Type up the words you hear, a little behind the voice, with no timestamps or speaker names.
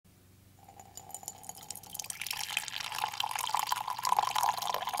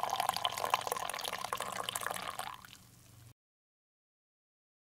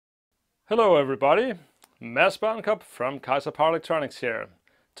Hello everybody, Mads Barnkob from Kaizer Power Electronics here.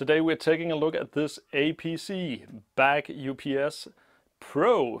 Today we're taking a look at this APC Back-UPS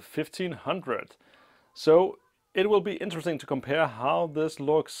Pro 1500. So it will be interesting to compare how this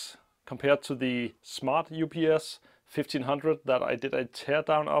looks compared to the Smart-UPS 1500 that I did a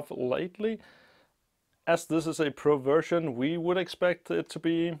teardown of lately. As this is a Pro version, we would expect it to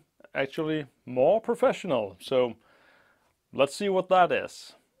be actually more professional. So let's see what that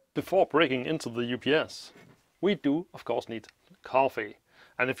is. Before breaking into the UPS, we do of course need coffee.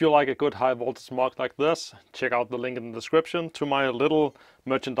 And if you like a good high voltage mug like this, check out the link in the description to my little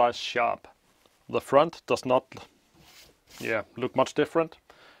merchandise shop. The front does not look much different,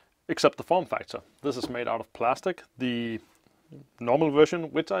 except the form factor. This is made out of plastic. The normal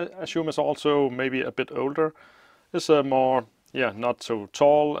version, which I assume is also maybe a bit older, is more, not so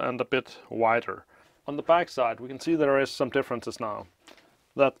tall and a bit wider. On the back side, we can see there is some differences now.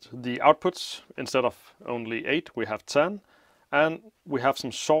 That the outputs, instead of only 8, we have 10, and we have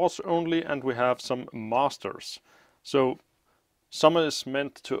some source only, and we have some masters. So some is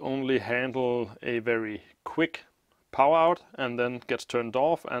meant to only handle a very quick power out and then gets turned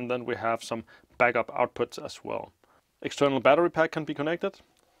off, and then we have some backup outputs as well. External battery pack can be connected.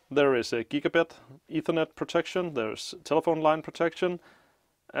 There is a gigabit Ethernet protection, there's telephone line protection,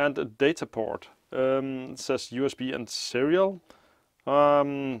 and a data port. It says USB and serial.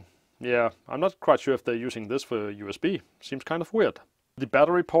 I'm not quite sure if they're using this for USB. Seems kind of weird. The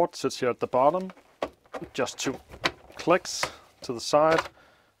battery port sits here at the bottom. Just 2 clicks to the side,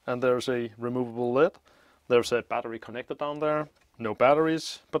 and there's a removable lid. There's a battery connector down there. No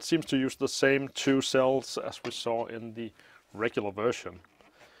batteries, but seems to use the same 2 cells as we saw in the regular version.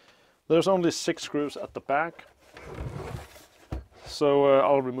 There's only 6 screws at the back. So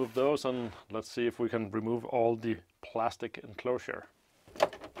I'll remove those, and let's see if we can remove all the plastic enclosure.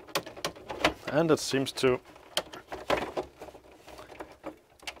 And it seems to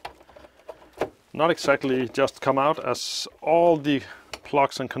not exactly just come out, as all the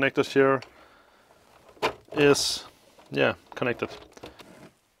plugs and connectors here is connected.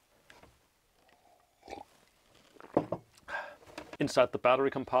 Inside the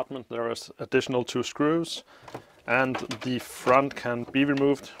battery compartment there is additional 2 screws, and the front can be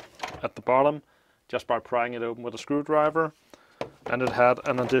removed at the bottom just by prying it open with a screwdriver, and it had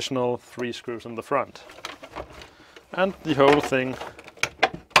an additional 3 screws in the front. And the whole thing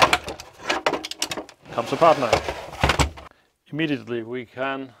comes apart now. Immediately we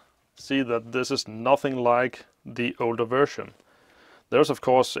can see that this is nothing like the older version. There's of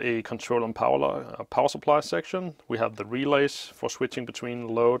course a control and power supply section. We have the relays for switching between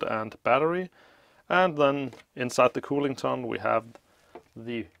load and battery, and then inside the cooling ton we have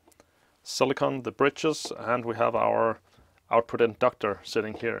the silicon, the bridges, and we have our output inductor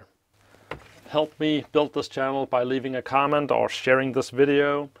sitting here. Help me build this channel by leaving a comment or sharing this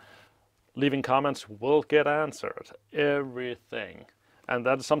video. Leaving comments will get answered, everything. And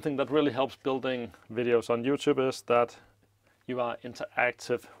that is something that really helps building videos on YouTube, is that you are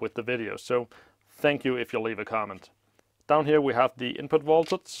interactive with the video. So thank you if you leave a comment. Down here we have the input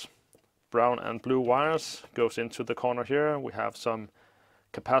voltage. Brown and blue wires goes into the corner here. We have some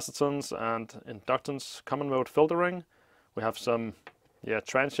capacitance and inductance common mode filtering. We have some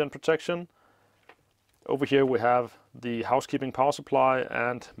transient protection. Over here we have the housekeeping power supply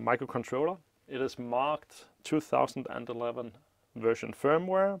and microcontroller. It is marked 2011 version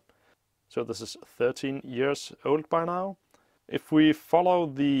firmware, so this is 13 years old by now. If we follow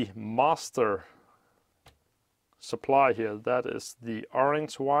the master supply here, that is the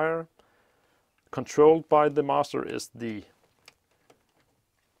orange wire. Controlled by the master is the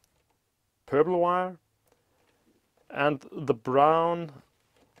purple wire, and the brown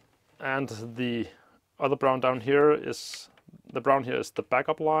and the other brown down here is the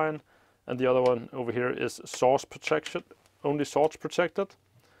backup line, and the other one over here is source protection, only source protected.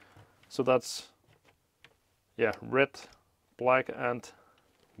 So that's red, black and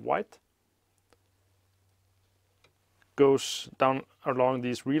white. Goes down along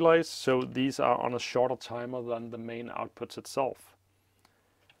these relays, so these are on a shorter timer than the main outputs itself.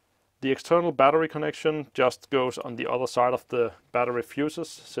 The external battery connection just goes on the other side of the battery fuses,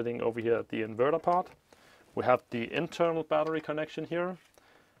 sitting over here at the inverter part. We have the internal battery connection here,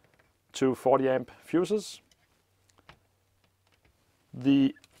 2 40 amp fuses.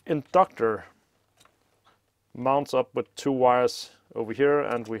 The inductor mounts up with 2 wires over here,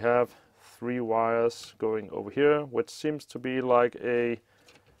 and we have 3 wires going over here, which seems to be like a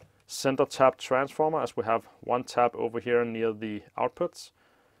center tap transformer, as we have 1 tap over here near the outputs.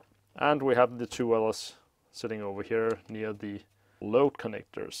 And we have the 2 others sitting over here near the load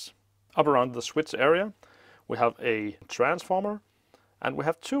connectors. Up around the switch area, we have a transformer, and we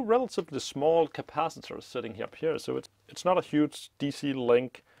have two relatively small capacitors sitting up here. So it's not a huge DC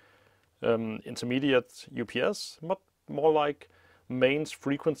link intermediate UPS, but more like mains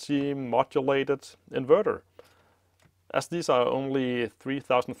frequency modulated inverter. As these are only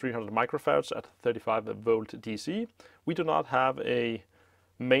 3,300 microfarads at 35 volt DC, we do not have a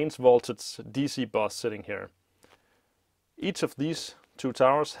mains voltage DC bus sitting here. Each of these two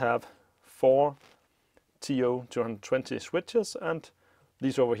towers have 4 TO220 switches, and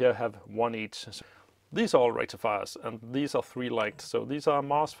these over here have 1 each. These are all rectifiers, and these are 3 linked. So these are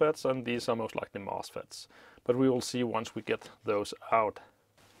MOSFETs, and these are most likely MOSFETs. But we will see once we get those out.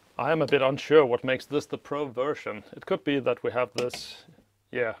 I am a bit unsure what makes this the Pro version. It could be that we have this,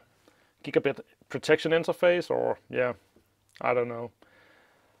 gigabit protection interface, or I don't know.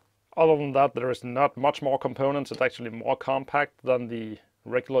 Other than that, there is not much more components. It's actually more compact than the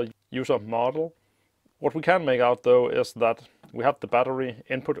regular user model. What we can make out though is that we have the battery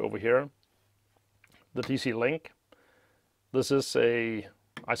input over here, the DC link. This is a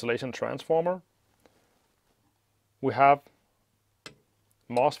isolation transformer. We have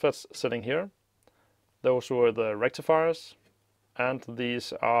MOSFETs sitting here. Those were the rectifiers, and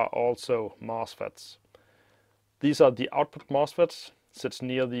these are also MOSFETs. These are the output MOSFETs, sits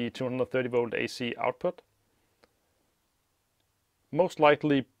near the 230 volt AC output. Most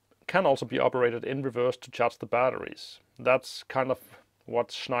likely can also be operated in reverse to charge the batteries. That's kind of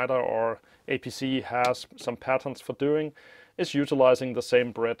what Schneider or APC has some patents for doing, is utilizing the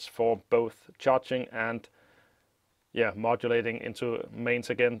same bridge for both charging and modulating into mains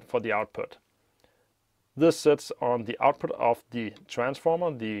again for the output. This sits on the output of the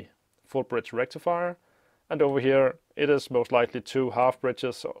transformer, the full bridge rectifier, and over here it is most likely 2 half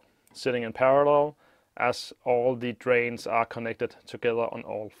bridges sitting in parallel, as all the drains are connected together on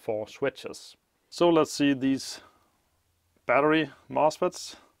all 4 switches. So let's see these battery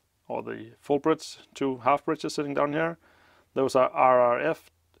MOSFETs, or the full bridge, 2 half bridges sitting down here. Those are RRF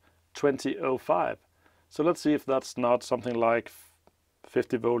 2005. So let's see if that's not something like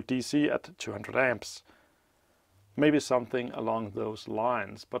 50 volt DC at 200 amps. Maybe something along those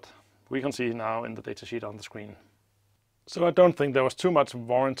lines, but we can see now in the datasheet on the screen. So I don't think there was too much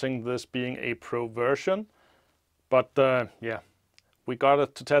warranting this being a Pro version, but we got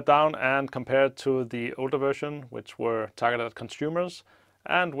it to tear down and compare it to the older version, which were targeted at consumers,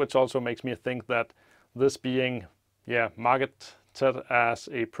 and which also makes me think that this being marketed as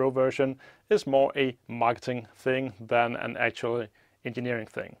a Pro version is more a marketing thing than an actual engineering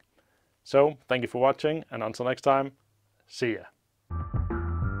thing. So thank you for watching, and until next time, see ya.